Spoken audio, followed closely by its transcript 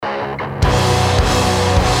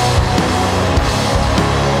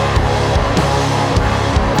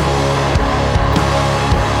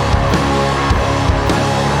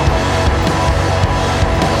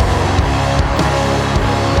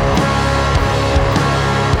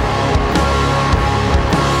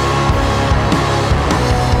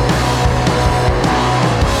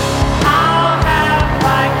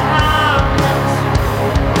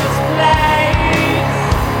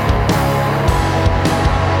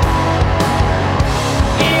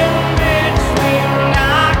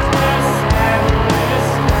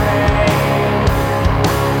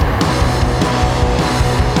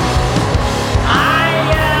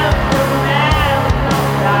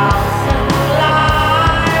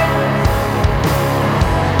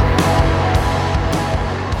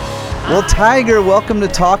Well, Tiger, welcome to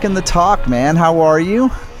Talking the Talk, man. How are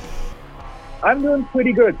you? I'm doing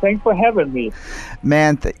pretty good. Thanks for having me.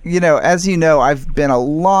 Man, as you know, I've been a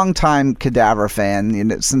long-time Cadaver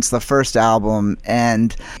fan, since the first album,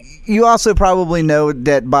 and you also probably know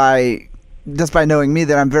that just by knowing me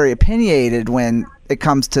that I'm very opinionated when it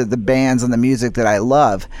comes to the bands and the music that I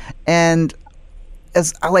love. And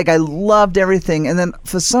I loved everything, and then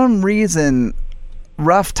for some reason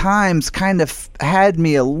Rough Times kind of had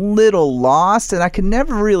me a little lost, and I could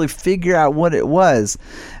never really figure out what it was.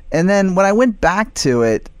 And then when I went back to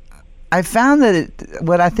it, I found that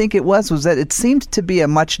what I think it was that it seemed to be a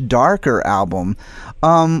much darker album.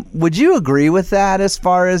 Would you agree with that as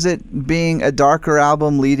far as it being a darker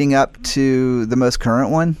album leading up to the most current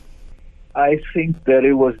one? I think that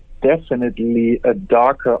it was definitely a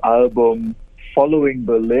darker album following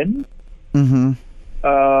Berlin. Mm-hmm.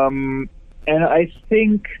 And I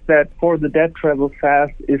think that For the Dead Travel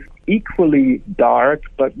Fast is equally dark,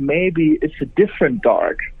 but maybe it's a different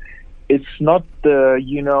dark. It's not the,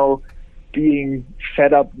 being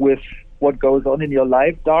fed up with what goes on in your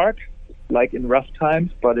life dark, like in Rough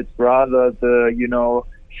Times, but it's rather the,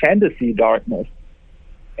 fantasy darkness.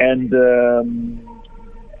 And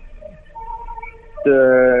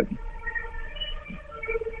the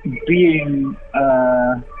being,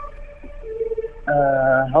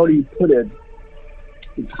 how do you put it?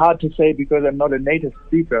 It's hard to say because I'm not a native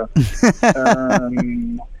speaker.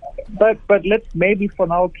 But let's maybe for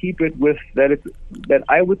now keep it with that. That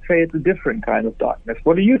I would say it's a different kind of darkness.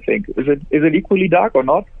 What do you think? Is it equally dark or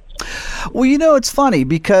not? Well, it's funny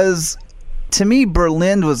because to me,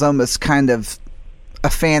 Berlin was almost kind of a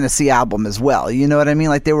fantasy album as well. You know what I mean?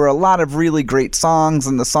 Like there were a lot of really great songs,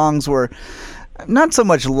 and the songs were not so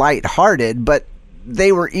much lighthearted, but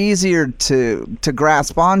they were easier to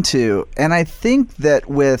grasp onto. And I think that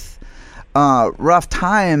with Rough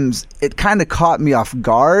Times, it kind of caught me off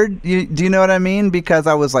guard. Do you know what I mean? Because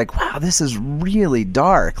I was like, wow, this is really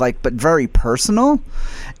dark, but very personal.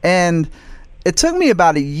 And it took me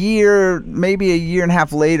about a year, maybe a year and a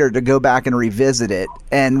half later, to go back and revisit it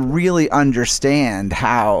and really understand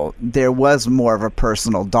how there was more of a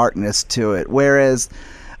personal darkness to it. Whereas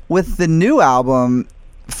with the new album,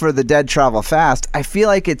 For the Dead Travel Fast, I feel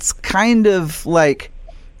like it's kind of like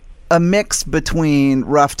a mix between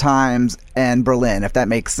Rough Times and Berlin, if that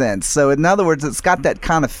makes sense. So in other words, it's got that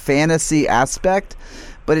kind of fantasy aspect,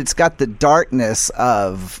 but it's got the darkness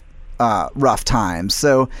of Rough Times.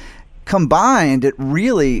 So combined, it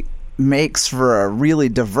really makes for a really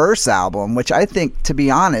diverse album, which I think, to be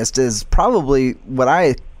honest, is probably what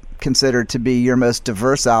I consider to be your most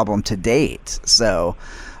diverse album to date. So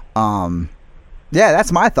yeah,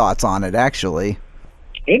 that's my thoughts on it, actually.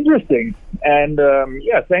 Interesting. And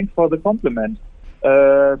thanks for the compliment.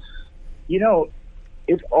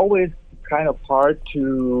 It's always kind of hard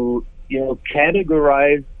to,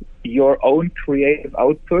 categorize your own creative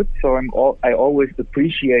output. So I always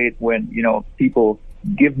appreciate when, people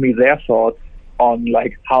give me their thoughts on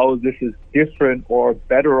how this is different or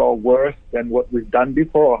better or worse than what we've done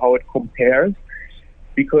before, or how it compares.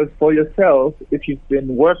 Because for yourself, if you've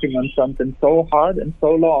been working on something so hard and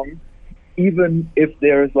so long, even if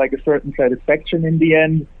there's a certain satisfaction in the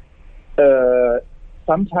end,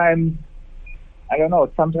 sometimes, I don't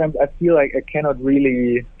know, sometimes I feel like I cannot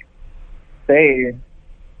really say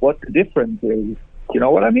what the difference is. You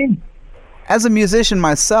know what I mean? As a musician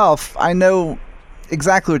myself, I know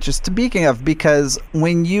exactly what you're speaking of, because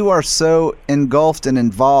when you are so engulfed and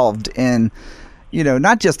involved in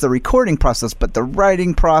not just the recording process, but the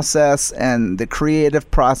writing process and the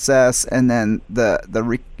creative process, and then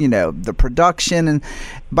the production.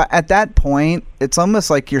 But at that point, it's almost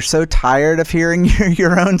like you're so tired of hearing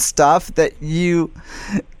your own stuff that you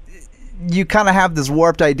kind of have this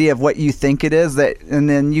warped idea of what you think it is, and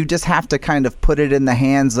then you just have to kind of put it in the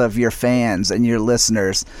hands of your fans and your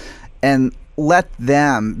listeners and let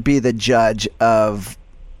them be the judge of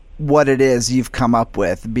what it is you've come up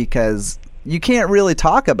with, because you can't really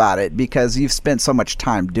talk about it because you've spent so much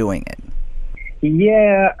time doing it.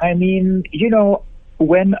 Yeah, I mean,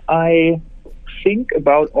 when I think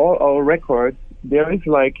about all our records, there is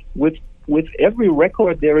with every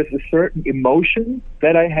record there is a certain emotion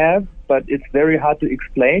that I have, but it's very hard to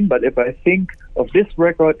explain. But if I think of this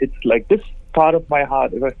record, it's this part of my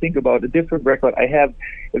heart. If I think about a different record, I have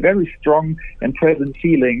a very strong and present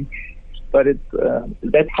feeling. But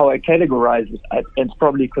that's how I categorize it. It's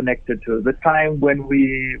probably connected to the time when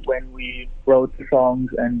we wrote the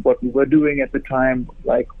songs and what we were doing at the time,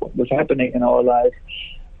 what was happening in our lives.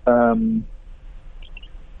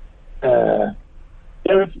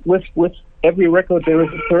 There is with every record there is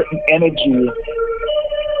a certain energy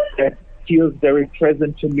feels very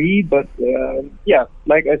present to me. But yeah,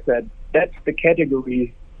 like I said, that's the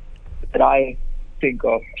category that I think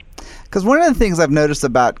of. Because one of the things I've noticed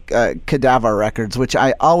about Cadaver Records, which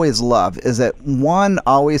I always love, is that one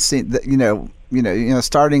always seems,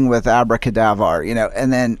 starting with Abracadaver,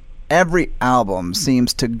 and then every album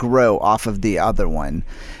seems to grow off of the other one.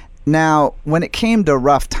 Now, when it came to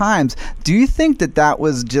Rough Times, do you think that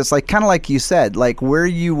was just kind of like you said, like where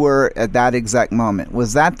you were at that exact moment?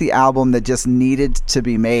 Was that the album that just needed to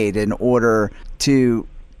be made in order to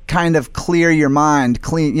kind of clear your mind,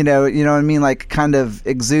 clean, you know what I mean? Like kind of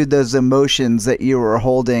exude those emotions that you were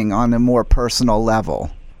holding on a more personal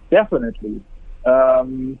level? Definitely.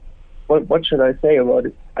 What should I say about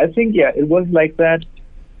it? I think, yeah, it was like that.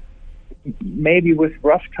 Maybe with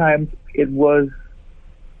Rough Times, it was,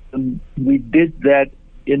 we did that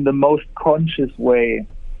in the most conscious way,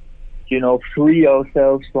 free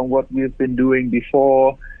ourselves from what we've been doing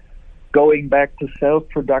before, going back to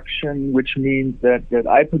self-production, which means that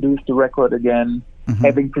I produced the record again,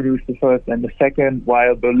 having produced the first and the second,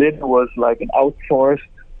 while Berlin was like an outsourced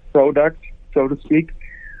product, so to speak.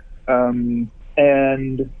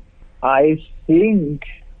 And I think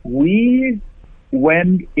we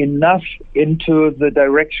went enough into the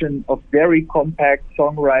direction of very compact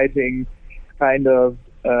songwriting, kind of,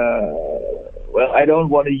 I don't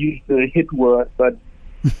want to use the hit word, but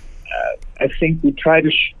I think we try to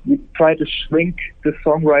shrink the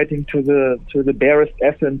songwriting to the barest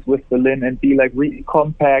essence with Berlin and be like really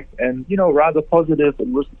compact and rather positive. It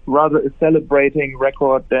was rather a celebrating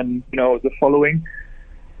record than the following.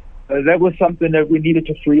 That was something that we needed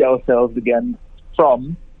to free ourselves again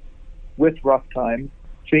from with Rough Times,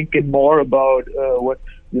 thinking more about what's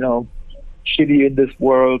shitty in this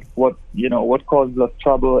world, what causes us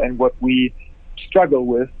trouble, and what we struggle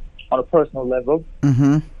with on a personal level.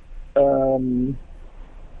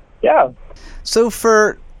 Yeah. So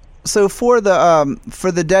for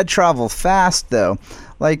the Dead Travel Fast, though,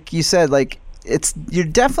 like you said, like you're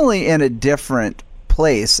definitely in a different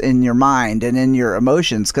place in your mind and in your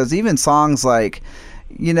emotions, because even songs like,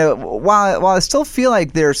 while I still feel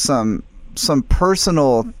like there's some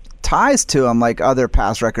personal ties to them, like other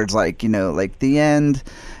past records, like like The End,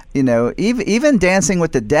 even Dancing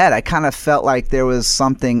with the Dead, I kind of felt like there was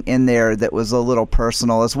something in there that was a little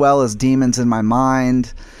personal, as well as Demons in My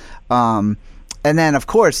Mind. And then, of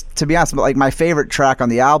course, to be honest, like my favorite track on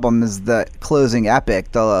the album is the closing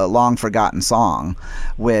epic, the Long Forgotten Song,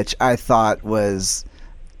 which I thought was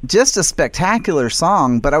just a spectacular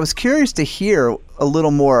song. But I was curious to hear a little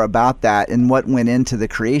more about that and what went into the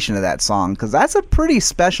creation of that song, because that's a pretty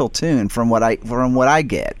special tune from what I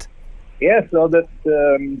get. Yeah, so the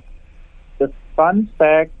fun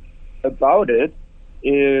fact about it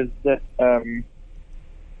is that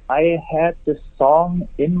I had this song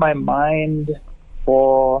in my mind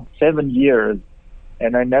for 7 years,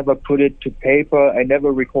 and I never put it to paper. I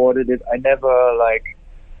never recorded it. I never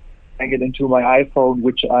sang it into my iPhone,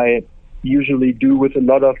 which I usually do with a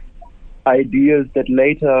lot of ideas that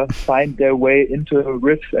later find their way into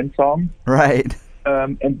riffs and songs. Right.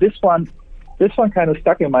 And this one kind of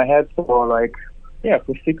stuck in my head for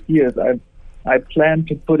 6 years. I planned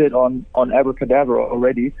to put it on Abracadaver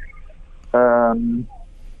already. And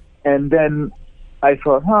then I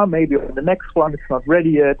thought, maybe on the next one it's not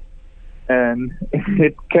ready yet. And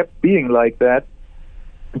it kept being like that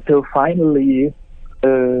until finally,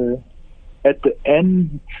 at the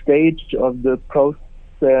end stage of the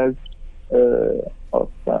process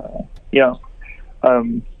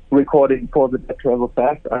recording for the Dead Travel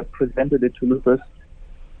Fast, I presented it to Lucas,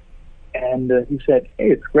 and he said,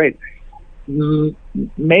 "Hey, it's great.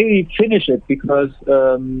 Maybe finish it, because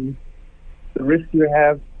the riff you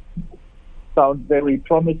have sounds very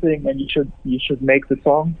promising, and you should make the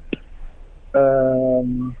song."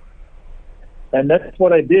 And that's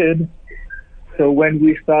what I did. So when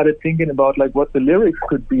we started thinking about what the lyrics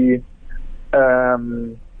could be,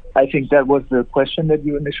 I think that was the question that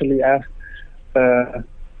you initially asked.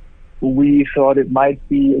 We thought it might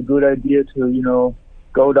be a good idea to,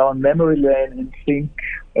 go down memory lane and think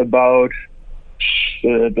about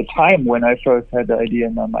the time when I first had the idea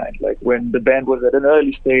in my mind, like when the band was at an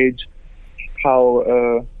early stage,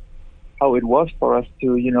 how it was for us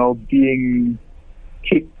to, being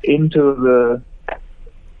kicked into the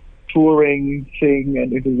touring thing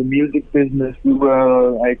and into the music business. We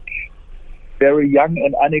were very young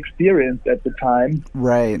and unexperienced at the time.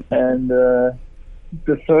 Right. And the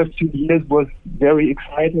first 2 years was very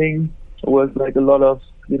exciting. It was a lot of,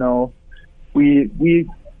 we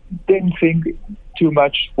didn't think too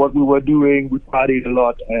much what we were doing. We partied a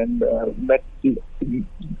lot and met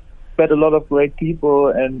met a lot of great people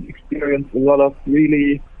and experienced a lot of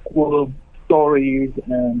really cool stories,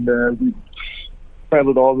 and we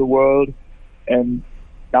traveled all the world. And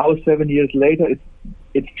now, 7 years later,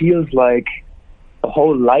 it feels like a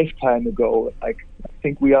whole lifetime ago. Like, I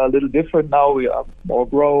think we are a little different now. We are more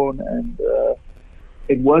grown, and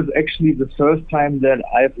it was actually the first time that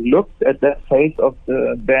I've looked at that phase of the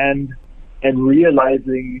band and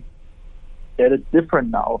realizing that it's different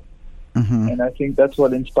now. Mm-hmm. And I think that's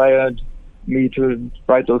what inspired me to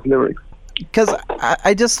write those lyrics. Because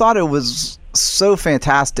I just thought it was so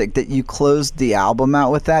fantastic that you closed the album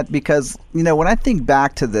out with that, because, you know, when I think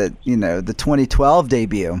back to the 2012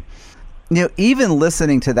 debut, you know, even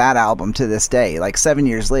listening to that album to this day, like 7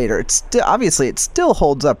 years later, it's still, obviously it still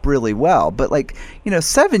holds up really well, but like, you know,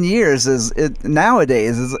 7 years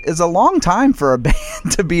nowadays is a long time for a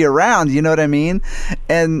band to be around, you know what I mean?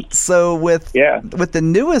 And so with the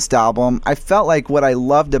newest album, I felt like what I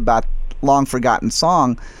loved about Long Forgotten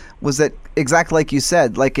Song was that, exactly like you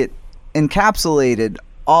said, like it encapsulated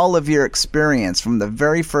all of your experience from the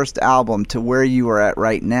very first album to where you are at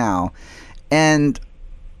right now. And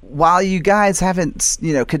while you guys haven't,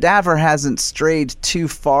 you know, Cadaver hasn't strayed too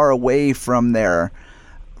far away from your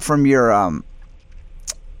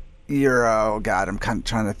oh God, I'm kind of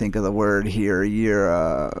trying to think of the word here,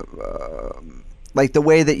 like the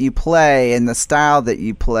way that you play and the style that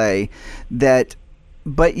you play,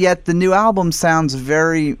 but yet the new album sounds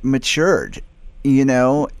very matured, you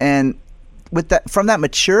know, and with that, from that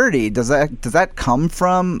maturity, does that come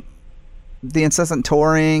from the incessant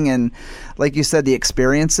touring and, like you said, the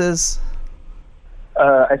experiences?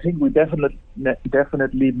 I think we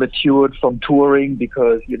definitely matured from touring,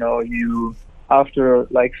 because, you know, after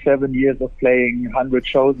like 7 years of playing 100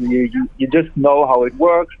 shows a year, you just know how it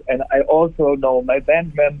works. And I also know my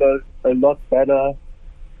band members a lot better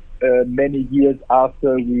many years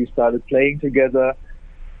after we started playing together.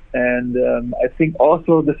 And I think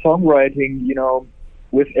also the songwriting, you know,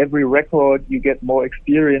 with every record you get more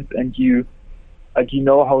experience, and you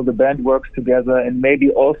know how the band works together, and maybe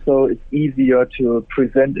also it's easier to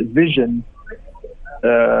present a vision.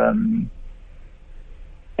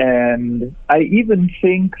 And I even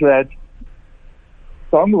think that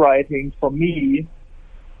songwriting for me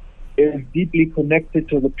is deeply connected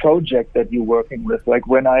to the project that you're working with. Like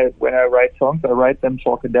when I write songs, I write them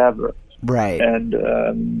for Cadaver. Right.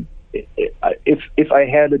 And if I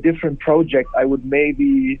had a different project, I would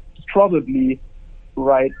probably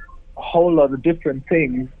write a whole lot of different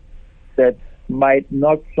things that might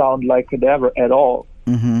not sound like Cadaver at all.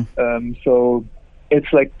 Mm-hmm. So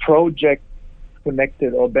it's like project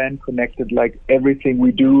connected or band connected, like everything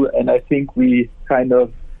we do. And I think we kind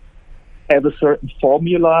of have a certain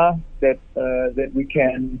formula that we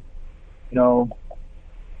can, you know,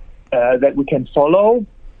 that we can follow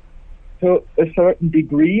to a certain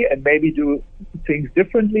degree, and maybe do things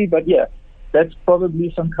differently. But yeah, that's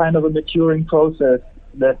probably some kind of a maturing process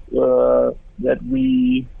that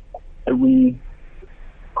we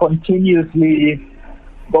continuously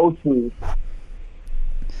go through.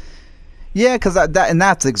 Yeah, because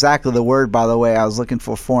that's exactly the word, by the way. I was looking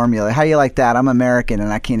for formula. How you like that? I'm American,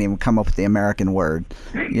 and I can't even come up with the American word,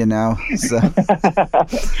 you know? So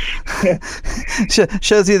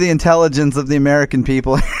shows you the intelligence of the American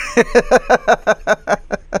people.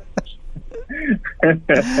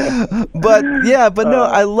 But no,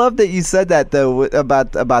 I love that you said that, though,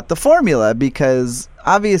 about the formula, because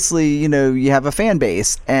obviously, you know, you have a fan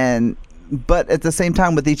base, but at the same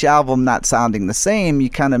time, with each album not sounding the same, you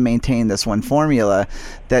kind of maintain this one formula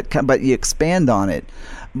but you expand on it.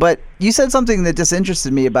 But you said something that just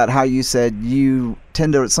interested me about how you said you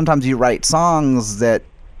tend to, sometimes you write songs that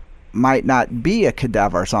might not be a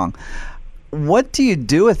Cadaver song. What do you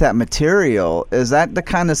do with that material? Is that the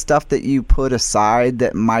kind of stuff that you put aside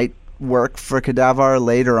that might work for Cadaver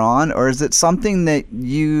later on? Or is it something that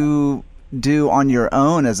you do on your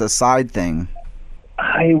own as a side thing?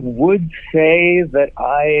 I would say that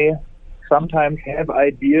I sometimes have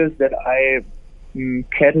ideas that I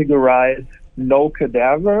categorize no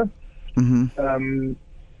Cadaver. Mm-hmm.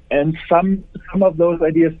 And some of those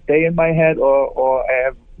ideas stay in my head, or I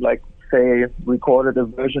have, like, say, recorded a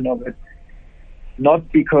version of it,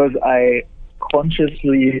 not because I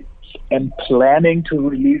consciously am planning to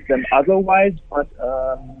release them otherwise, but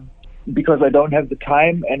because I don't have the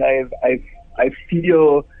time, and I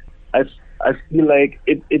feel like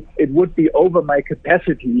it would be over my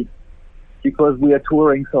capacity, because we are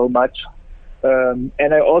touring so much. And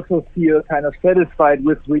I also feel kind of satisfied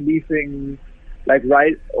with releasing, like,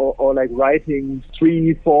 writing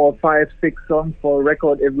 3, 4, 5, 6 songs for a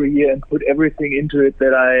record every year and put everything into it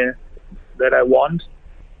that I want.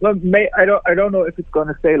 Well, I don't know if it's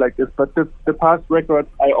gonna stay like this, but the past records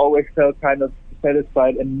I always felt kind of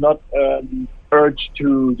satisfied and not urged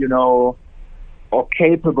to, or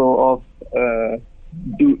capable of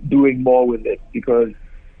doing more with it, because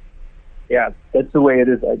that's the way it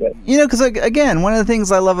is, I guess. Because again, one of the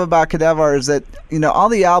things I love about Kadavar is that all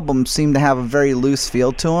the albums seem to have a very loose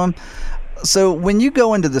feel to them. So when you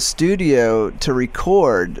go into the studio to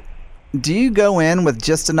record, do you go in with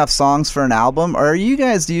just enough songs for an album, or are you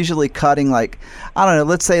guys usually cutting, like, I don't know,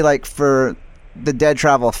 let's say like for The Dead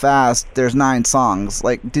Travel Fast, there's 9 songs.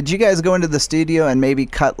 Like, did you guys go into the studio and maybe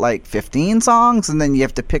cut like 15 songs and then you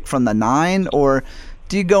have to pick from the 9, or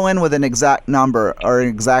do you go in with an exact number or an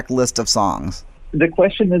exact list of songs? The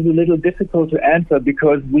question is a little difficult to answer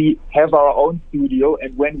because we have our own studio,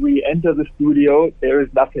 and when we enter the studio, there is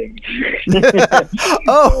nothing.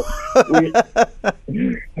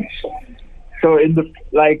 So in the,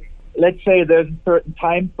 like, let's say there's a certain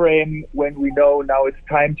time frame when we know now it's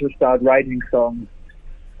time to start writing songs.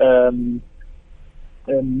 And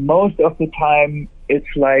most of the time,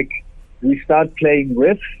 it's like we start playing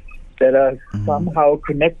riffs that are somehow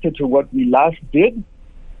connected to what we last did.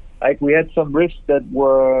 Like, we had some riffs that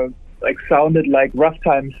were like sounded like Rough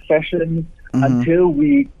Time sessions until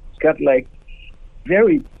we got like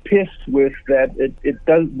very pissed with that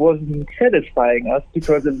wasn't satisfying us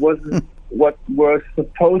because it wasn't what was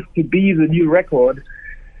supposed to be the new record.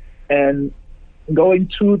 And going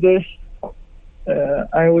through this,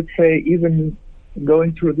 I would say even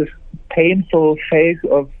going through this painful phase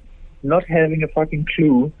of not having a fucking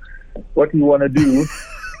clue what we want to do.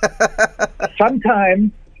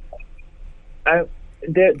 Sometimes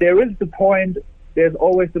there is the point, there's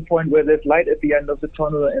always the point where there's light at the end of the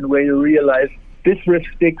tunnel and where you realize this riff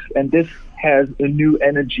sticks and this has a new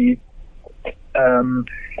energy.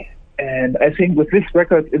 And I think with this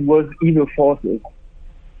record, it was Evil Forces.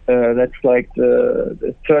 That's like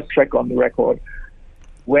the third track on the record.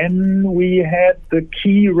 When we had the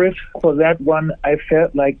key riff for that one, I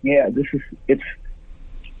felt like, it's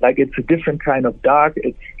a different kind of dark.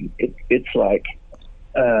 It's like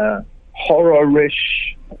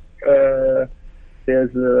horror-ish.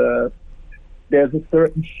 There's a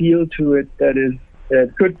certain feel to it that is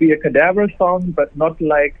could be a Cadaver song, but not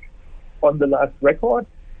like on the last record.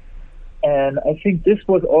 And I think this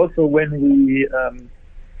was also when we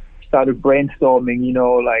started brainstorming,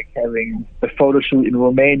 like having a photo shoot in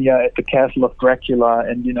Romania at the Castle of Dracula,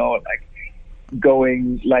 and like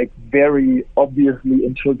going like very obviously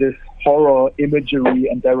into this horror imagery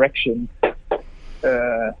and direction.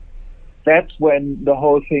 That's when the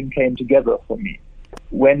whole thing came together for me.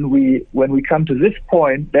 When we come to this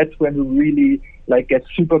point, that's when we really like get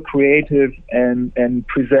super creative and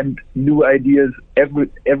present new ideas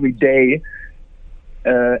every day.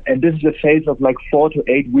 And this is a phase of like 4 to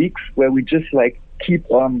 8 weeks where we just like keep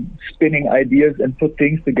on spinning ideas and put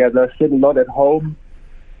things together. Sit a lot at home.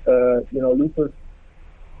 Lucas,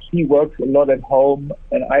 he works a lot at home,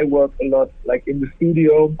 and I work a lot like in the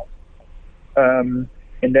studio.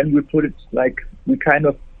 And then we we kind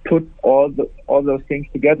of put all those things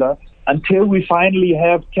together until we finally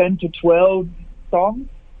have 10 to 12 songs.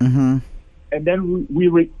 And then we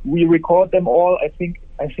record them all. I think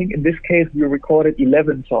in this case we recorded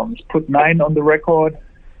 11 songs, put 9 on the record,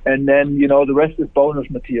 and then the rest is bonus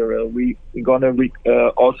material. We're gonna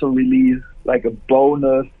also release like a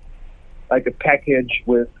bonus, like a package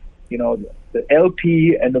with the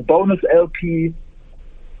LP and the bonus LP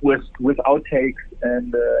with outtakes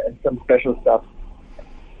and some special stuff.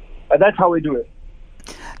 And that's how we do it.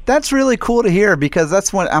 That's really cool to hear, because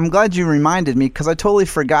that's what I'm glad you reminded me, because I totally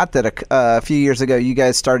forgot that a few years ago you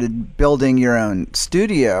guys started building your own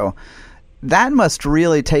studio. That must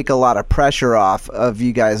really take a lot of pressure off of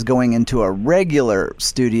you guys going into a regular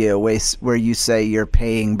studio where you say you're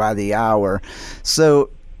paying by the hour. So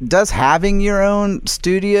does having your own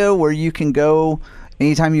studio where you can go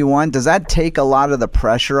anytime you want, does that take a lot of the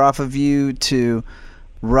pressure off of you to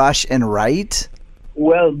rush and write?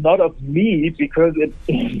 Well, not of me, because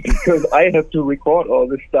I have to record all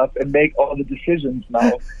this stuff and make all the decisions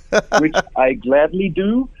now, which I gladly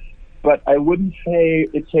do. But I wouldn't say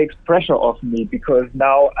it takes pressure off me, because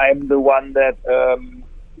now I'm the one that's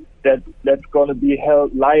going to be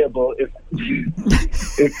held liable if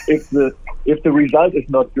the result is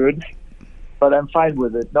not good. But I'm fine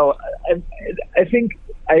with it. No, I think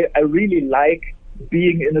I really like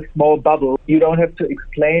being in a small bubble. You don't have to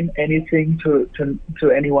explain anything to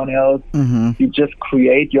anyone else. You just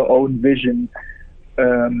create your own vision,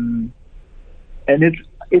 and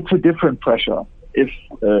it's a different pressure. If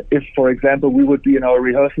for example we would be in our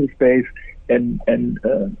rehearsal space and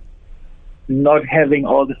not having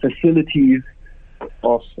all the facilities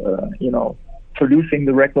of producing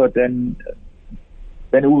the record, then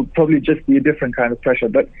it would probably just be a different kind of pressure.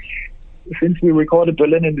 But since we recorded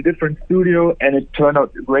Berlin in a different studio and it turned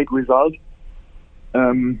out a great result,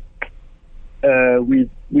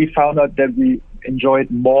 we found out that we enjoyed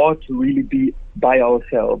more to really be by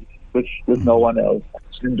ourselves with no one else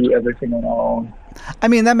and do everything on our own. I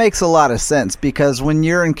mean, that makes a lot of sense, because when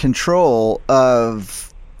you're in control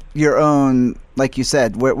of your own, like you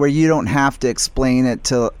said, where you don't have to explain it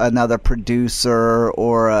to another producer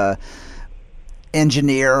or a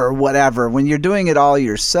engineer or whatever, when you're doing it all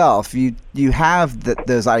yourself, you have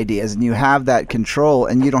those ideas and you have that control,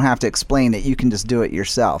 and you don't have to explain it. You can just do it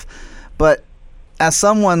yourself. But as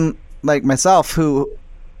someone like myself who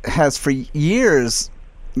has for years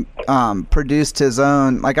produced his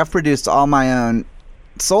own, like I've produced all my own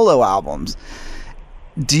solo albums,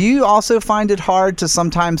 do you also find it hard to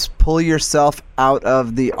sometimes pull yourself out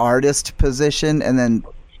of the artist position, and then,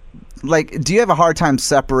 like, do you have a hard time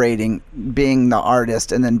separating being the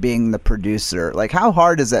artist and then being the producer? Like, how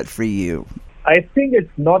hard is that for you? I think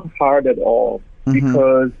it's not hard at all,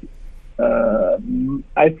 because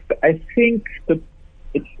I think that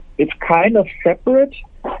it's kind of separate,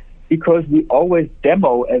 because we always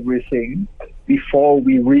demo everything before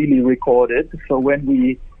we really record it. So when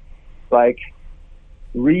we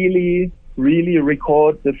really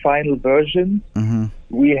record the final version,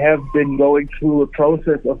 we have been going through a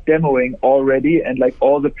process of demoing already, and like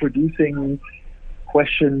all the producing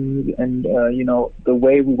questions and the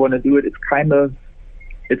way we want to do it,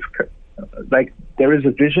 it's like there is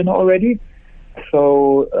a vision already.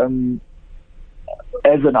 So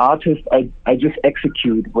as an artist, I just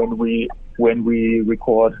execute when we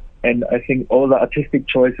record. And I think all the artistic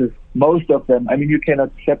choices, most of them, I mean, you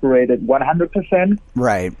cannot separate it 100%.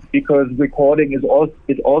 Right. Because recording is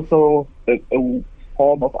also a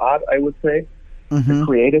form of art, I would say, a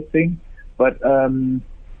creative thing. But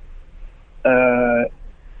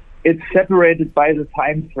it's separated by the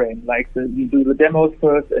time frame. Like you do the demos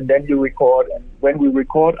first, and then you record. And when we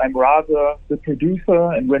record, I'm rather the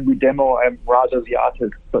producer, and when we demo, I'm rather the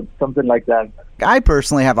artist. So something like that. I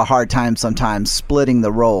personally have a hard time sometimes splitting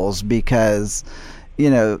the roles, because,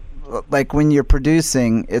 like when you're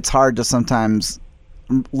producing, it's hard to sometimes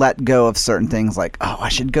let go of certain things, like, oh, I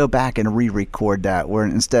should go back and re-record that, where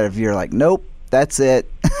instead of you're like, nope, that's it.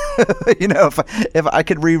 If I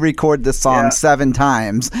could re-record this song 7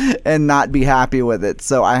 times and not be happy with it.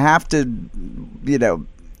 So I have to,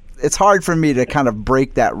 it's hard for me to kind of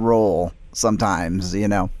break that role sometimes,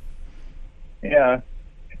 Yeah.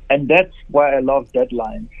 And that's why I love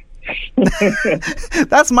deadlines.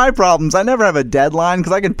 That's my problems. I never have a deadline,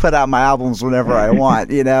 because I can put out my albums whenever I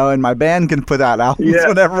want, and my band can put out albums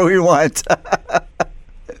whenever we want.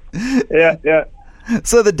 Yeah.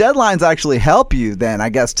 So the deadlines actually help you then, I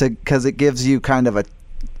guess, because it gives you kind of a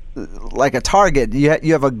target.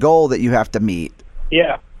 You have a goal that you have to meet.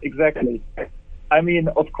 Yeah, exactly. I mean,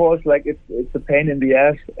 of course, like it's a pain in the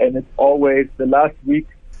ass, and it's always the last week.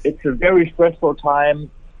 It's a very stressful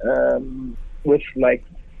time. With like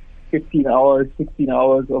 15 hours, 16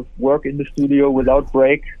 hours of work in the studio without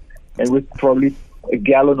break, and with probably a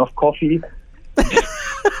gallon of coffee.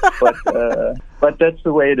 But that's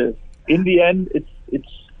the way it is. In the end,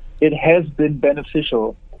 it has been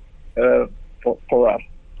beneficial for us.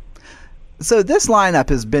 So this lineup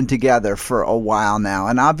has been together for a while now,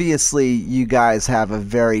 and obviously you guys have a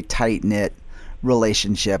very tight-knit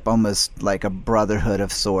relationship, almost like a brotherhood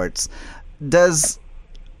of sorts. Does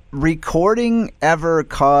recording ever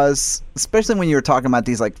cause, especially when you were talking about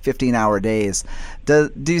these like 15-hour days,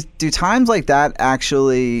 do times like that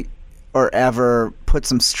actually or ever put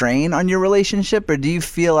some strain on your relationship, or do you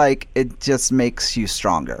feel like it just makes you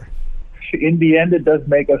stronger? In the end, it does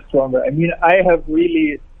make us stronger. I mean, I have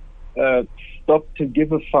really stopped to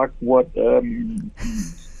give a fuck what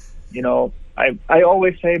I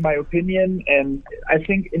always say my opinion, and I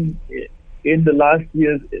think in the last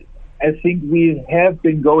years, I think we have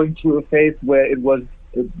been going through a phase where it was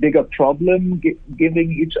a bigger problem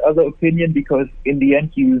giving each other opinion, because in the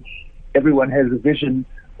end, everyone has a vision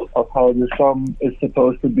of how the song is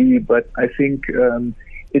supposed to be. But I think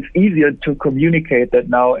it's easier to communicate that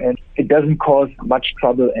now, and it doesn't cause much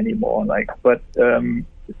trouble anymore. But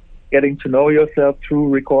getting to know yourself through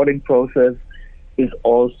recording process is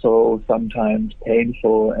also sometimes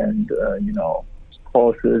painful, and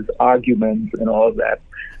causes arguments and all that.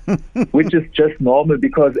 Which is just normal,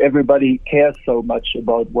 because everybody cares so much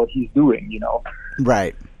about what he's doing,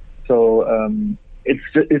 Right. So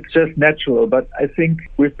it's just natural. But I think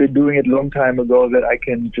we've been doing it a long time ago that I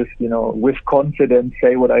can just, with confidence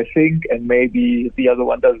say what I think, and maybe the other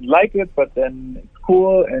one doesn't like it, but then it's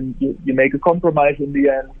cool, and you make a compromise in the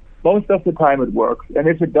end. Most of the time it works, and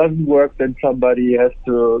if it doesn't work, then somebody has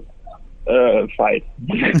to fight.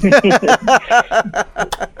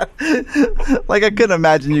 Like, I couldn't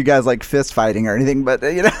imagine you guys like fist fighting or anything, but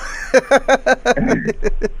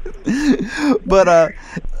but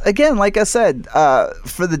again, like I said,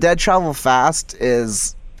 for the Dead Travel Fast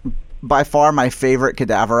is by far my favorite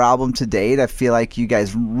Cadaver album to date. I feel like you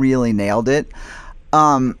guys really nailed it.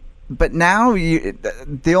 But now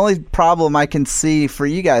the only problem I can see for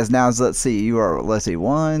you guys now is, let's see,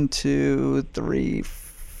 1, 2, 3,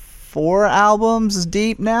 4 albums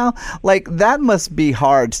deep now. Like, that must be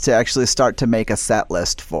hard to actually start to make a set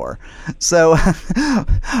list for. So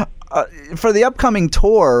for the upcoming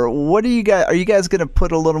tour, are you guys going to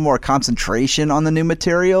put a little more concentration on the new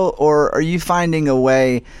material, or are you finding a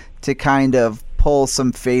way to kind of pull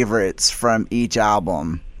some favorites from each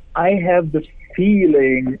album? I have the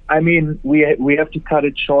feeling, I mean, we have to cut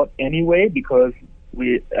it short anyway, because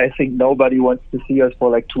I think nobody wants to see us for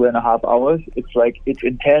like 2.5 hours. It's like, it's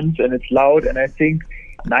intense and it's loud, and I think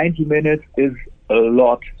 90 minutes is a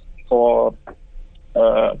lot for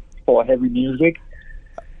heavy music.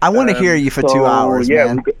 I want to hear you for 2 hours,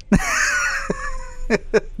 man.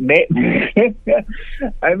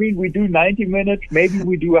 I mean, we do 90 minutes. Maybe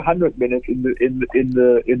we do 100 minutes in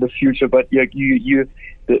the future. But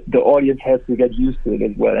the audience has to get used to it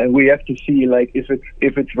as well, and we have to see like if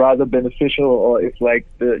it's rather beneficial, or if like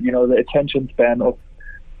the attention span of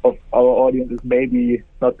our audience is maybe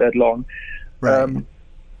not that long. Right.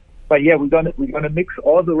 But yeah, we're gonna mix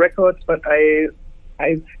all the records. But the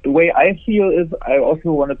way I feel is I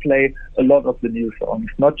also want to play a lot of the new songs,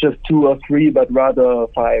 not just 2 or 3, but rather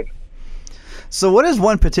 5. So what is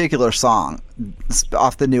one particular song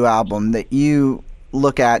off the new album that you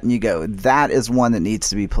look at and you go, that is one that needs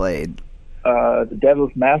to be played? The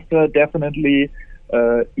Devil's Master, definitely.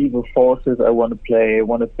 Evil Forces, I want to play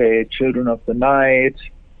Children of the Night.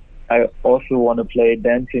 I also want to play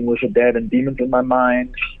Dancing with the Dead and Demons in My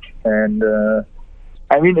Mind. And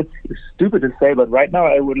I mean, it's stupid to say, but right now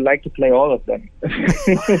I would like to play all of them.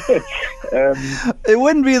 It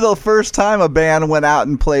wouldn't be the first time a band went out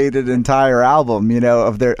and played an entire album,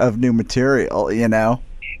 of new material,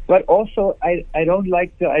 But also, I don't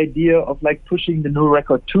like the idea of like pushing the new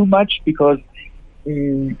record too much, because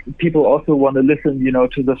people also want to listen,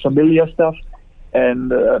 to the familiar stuff.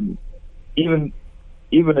 And even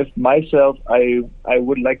if myself, I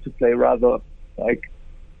would like to play rather like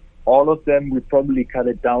all of them. We probably cut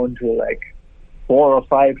it down to like 4 or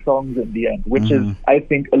 5 songs in the end, which is, I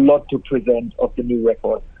think, a lot to present of the new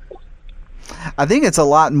record. I think it's a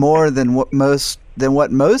lot more than what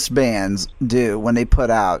most bands do when they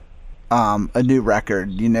put out a new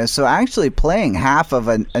record. So actually playing half of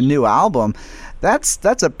a new album, that's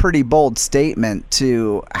a pretty bold statement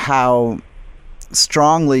to how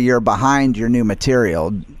strongly you're behind your new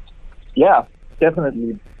material. Yeah,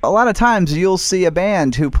 definitely. A lot of times you'll see a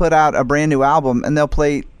band who put out a brand new album and they'll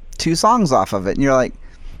play 2 songs off of it, and you're like,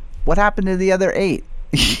 what happened to the other 8?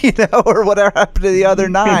 Or whatever happened to the other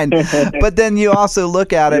 9? But then you also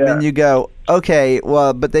look at it and you go, okay,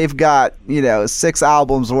 well, but they've got 6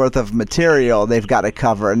 albums worth of material they've got to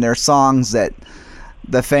cover, and they're songs that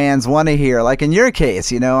the fans want to hear. Like in your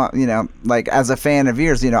case, like as a fan of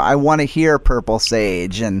yours, I want to hear Purple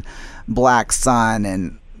Sage and Black Sun,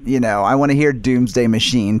 and I want to hear Doomsday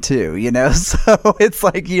Machine too, so it's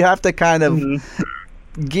like you have to kind of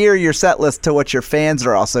gear your set list to what your fans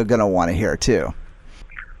are also going to want to hear too.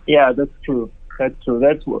 Yeah, that's true.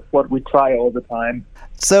 That's what we try all the time.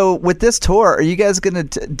 So with this tour, are you guys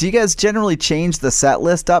do you guys generally change the set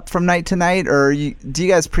list up from night to night, or do you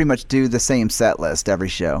guys pretty much do the same set list every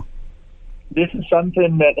show? This is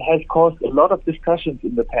something that has caused a lot of discussions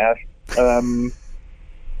in the past.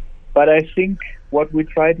 But I think what we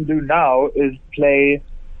try to do now is play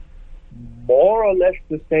more or less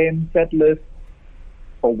the same set list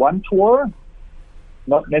for one tour,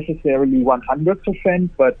 not necessarily 100%,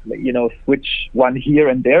 but switch one here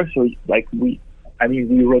and there. So like we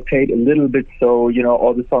rotate a little bit, so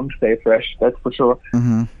all the songs stay fresh. That's for sure.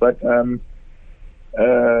 But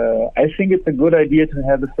I think it's a good idea to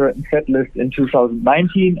have a certain set list in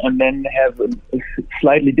 2019, and then have a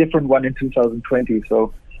slightly different one in 2020.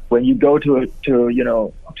 So when you go to a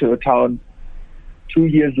town 2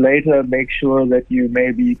 years later, make sure that you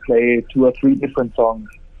maybe play 2 or 3 different songs.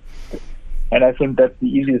 And I think that's the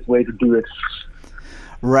easiest way to do it.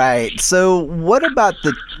 Right. So what about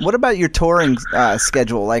your touring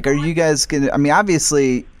schedule? Like, are you guys gonna? I mean,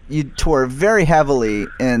 obviously you tour very heavily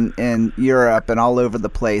in Europe and all over the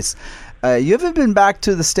place. You haven't been back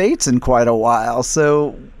to the States in quite a while.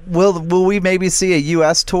 So will we maybe see a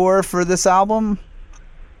U.S. tour for this album?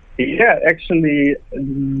 Yeah, actually,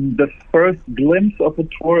 the first glimpse of a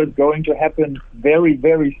tour is going to happen very,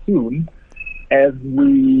 very soon, as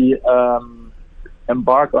we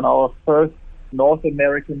embark on our first North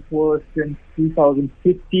American tour since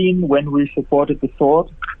 2015, when we supported The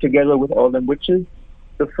Sword together with All Them Witches.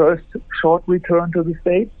 The first short return to the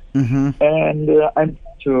States, and I'm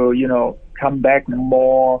to come back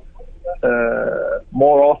more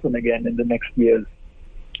often again in the next years.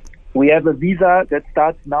 We have a visa that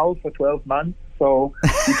starts now for 12 months, so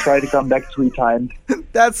we try to come back 3 times.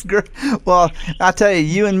 That's great. Well, I'll tell you,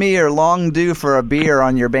 you and me are long due for a beer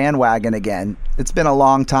on your bandwagon again. It's been a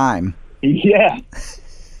long time. Yeah,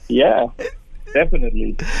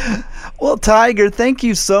 definitely. Well, Tiger, thank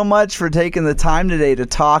you so much for taking the time today to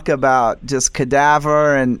talk about just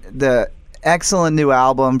Cadaver and the excellent new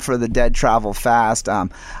album for The Dead Travel Fast. I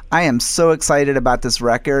am so excited about this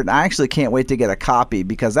record. I actually can't wait to get a copy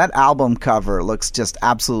because that album cover looks just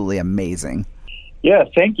absolutely amazing. Yeah,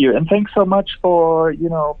 thank you, and thanks so much for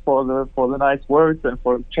the nice words and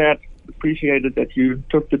for the chat. Appreciate it that you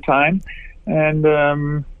took the time, and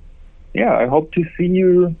I hope to see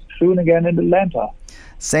you soon again in Atlanta.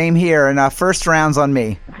 Same here, and first round's on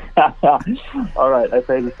me. All right, I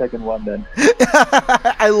say the second one then.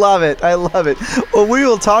 I love it. Well, we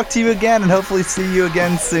will talk to you again and hopefully see you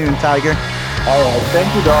again soon, Tiger. All right,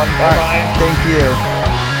 thank you, Don. Bye-bye. Thank you.